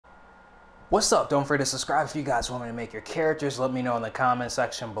What's up? Don't forget to subscribe if you guys want me to make your characters. Let me know in the comment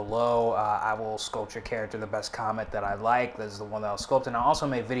section below. I will sculpt your character the best comment that I like. This is the one that I'll sculpt. And I also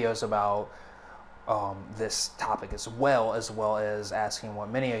make videos about this topic as well as asking what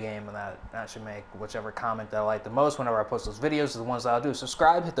mini game, and that I should make whichever comment that I like the most whenever I post those videos are the ones that I'll do.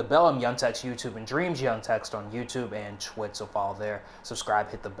 Subscribe, hit the bell. I'm Youngtext YouTube and Dreams Youngtext on YouTube and Twitch, so follow there. Subscribe,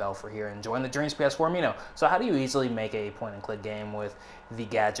 hit the bell for here, and join the Dreams PS4 Mino. So how do you easily make a point and click game with the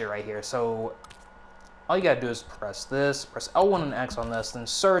gadget right here? So all you gotta do is press this, press L1 and X on this, then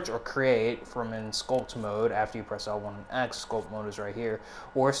search or create from in sculpt mode. After you press L1 and X, sculpt mode is right here,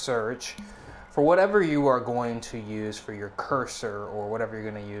 or search for whatever you are going to use for your cursor or whatever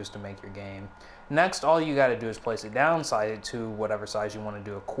you're going to use to make your game. Next, all you got to do is place it down, size it to whatever size you want to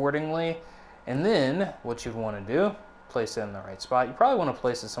do accordingly. And then what you want to do, place it in the right spot. You probably want to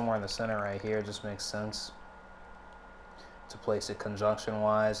place it somewhere in the center right here. It just makes sense to place it conjunction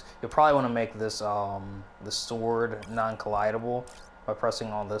wise. You'll probably want to make this the sword non-collidable by pressing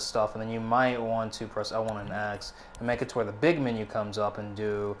all this stuff. And then you might want to press L1 and X and make it to where the big menu comes up and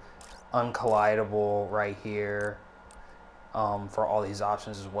do uncollidable right here for all these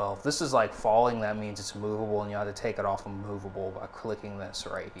options as well. If this is like falling, that means it's movable, and you have to take it off of movable by clicking this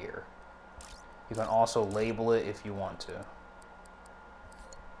right here. You can also label it if you want to.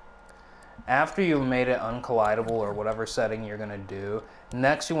 After you've made it uncollidable or whatever setting you're going to do,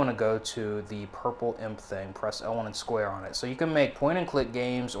 next you want to go to the purple imp thing, press L1 and square on it. So you can make point and click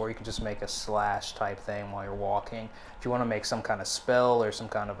games, or you can just make a slash type thing while you're walking. If you want to make some kind of spell or some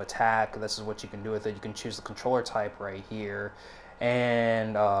kind of attack, this is what you can do with it. You can choose the controller type right here,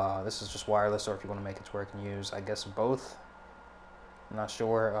 and this is just wireless, or if you want to make it to where it can use, I guess, both. I'm not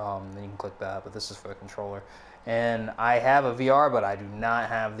sure, then you can click that, but this is for the controller. And I have a VR, but I do not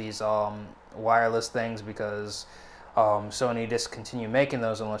have these wireless things because Sony discontinued making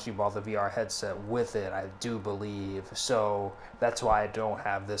those unless you bought the VR headset with it, I do believe. So that's why I don't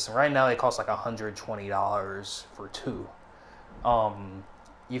have this. And right now they cost like $120 for two.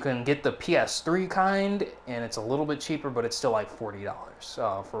 You can get the PS3 kind, and it's a little bit cheaper, but it's still like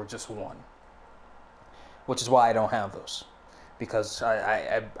 $40 for just one, which is why I don't have those. Because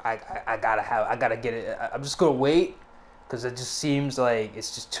I gotta get it. I'm just gonna wait because it just seems like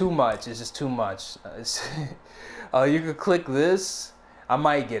it's just too much. It's just too much. You could click this. I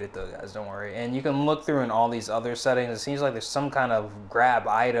might get it though, guys. Don't worry. And you can look through in all these other settings. It seems like there's some kind of grab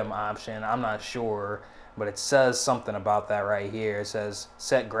item option. I'm not sure, but it says something about that right here. It says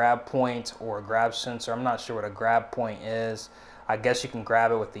set grab point or grab sensor. I'm not sure what a grab point is. I guess you can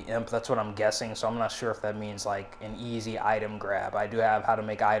grab it with the imp. That's what I'm guessing. So I'm not sure if that means like an easy item grab. I do have how to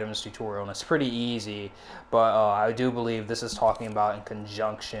make items tutorial, and it's pretty easy. But I do believe this is talking about in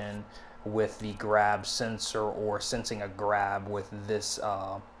conjunction with the grab sensor, or sensing a grab with this.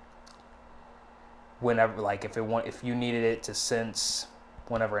 Whenever, like if you needed it to sense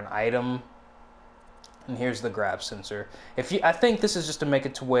whenever an item. And here's the grab sensor. I think this is just to make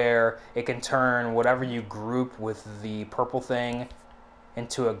it to where it can turn whatever you group with the purple thing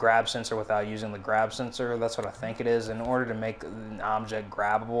into a grab sensor without using the grab sensor. That's what I think it is. In order to make an object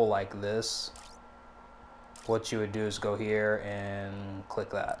grabbable like this, what you would do is go here and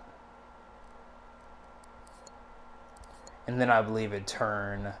click that. And then I believe it'd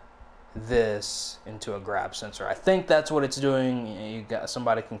turn this into a grab sensor. I think that's what it's doing.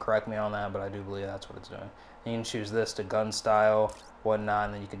 Somebody can correct me on that, but I do believe that's what it's doing. And you can choose this to gun style, whatnot,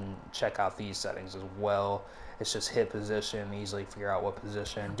 and then you can check out these settings as well. It's just hit position, easily figure out what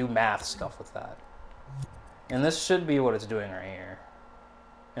position, do math stuff with that. And this should be what it's doing right here.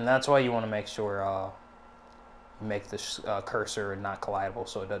 And that's why you want to make sure you make this cursor not collidable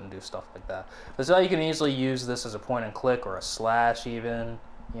so it doesn't do stuff like that. That's how you can easily use this as a point and click or a slash even.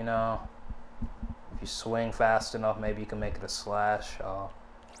 You know, if you swing fast enough, maybe you can make it a slash,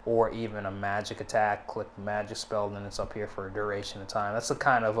 or even a magic attack. Click the magic spell, and then it's up here for a duration of time. That's the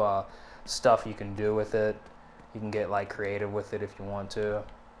kind of stuff you can do with it. You can get like creative with it if you want to,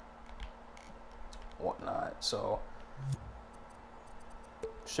 whatnot. So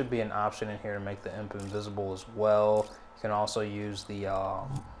should be an option in here to make the imp invisible as well. You can also use the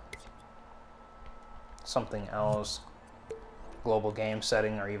something else, global game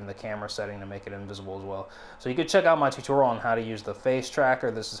setting, or even the camera setting to make it invisible as well. So you could check out my tutorial on how to use the face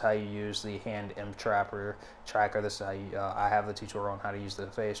tracker. This is how you use the hand imp tracker. This is how you, I have the tutorial on how to use the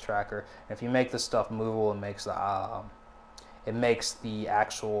face tracker. And if you make this stuff movable, it makes the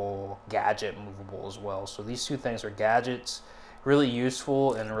actual gadget movable as well. So these two things are gadgets. Really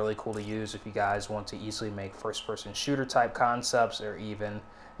useful and really cool to use if you guys want to easily make first-person shooter type concepts, or even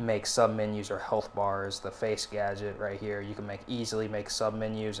make sub menus or health bars. The face gadget right here, you can easily make sub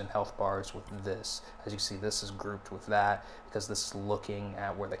menus and health bars with this. As you see, this is grouped with that because this is looking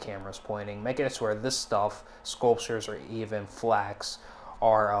at where the camera is pointing, making it to where this stuff, sculptures or even flags,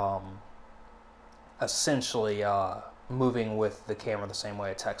 are essentially moving with the camera the same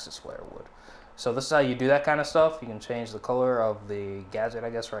way a text displayer would. So this is how you do that kind of stuff. You can change the color of the gadget,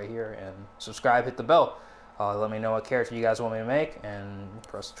 I guess, right here, and subscribe, hit the bell. Let me know what character you guys want me to make, and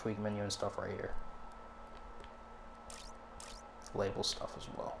press the tweak menu and stuff right here. Label stuff as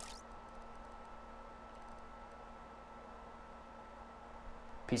well.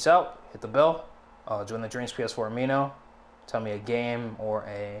 Peace out, hit the bell, join the Dreams PS4 Amino, tell me a game or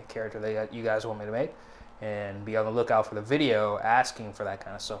a character that you guys want me to make, and be on the lookout for the video asking for that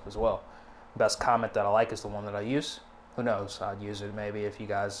kind of stuff as well. Best comment that I like is the one that I use. Who knows, I'd use it maybe if you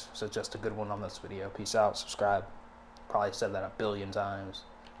guys suggest a good one on this video. Peace out, subscribe. Probably said that a billion times.